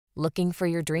Looking for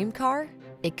your dream car?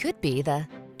 It could be the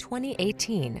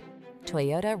 2018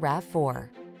 Toyota RAV4.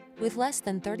 With less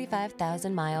than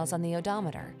 35,000 miles on the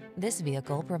odometer, this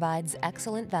vehicle provides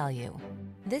excellent value.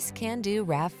 This can-do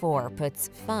RAV4 puts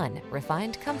fun,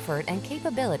 refined comfort, and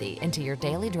capability into your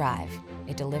daily drive.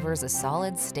 It delivers a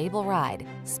solid, stable ride,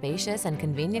 spacious and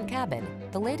convenient cabin,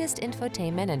 the latest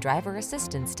infotainment and driver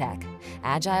assistance tech,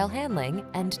 agile handling,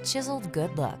 and chiseled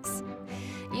good looks.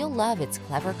 You'll love its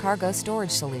clever cargo storage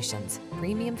solutions,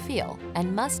 premium feel,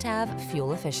 and must-have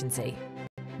fuel efficiency.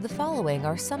 The following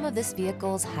are some of this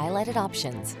vehicle's highlighted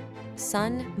options: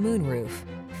 sun, moonroof,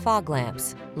 fog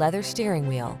lamps, leather steering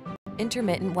wheel,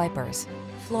 intermittent wipers,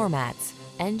 floor mats,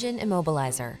 engine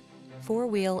immobilizer,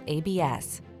 four-wheel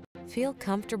ABS. Feel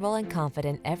comfortable and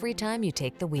confident every time you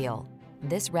take the wheel.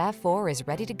 This RAV4 is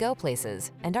ready to go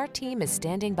places, and our team is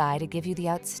standing by to give you the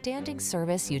outstanding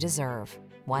service you deserve.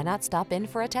 Why not stop in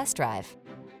for a test drive?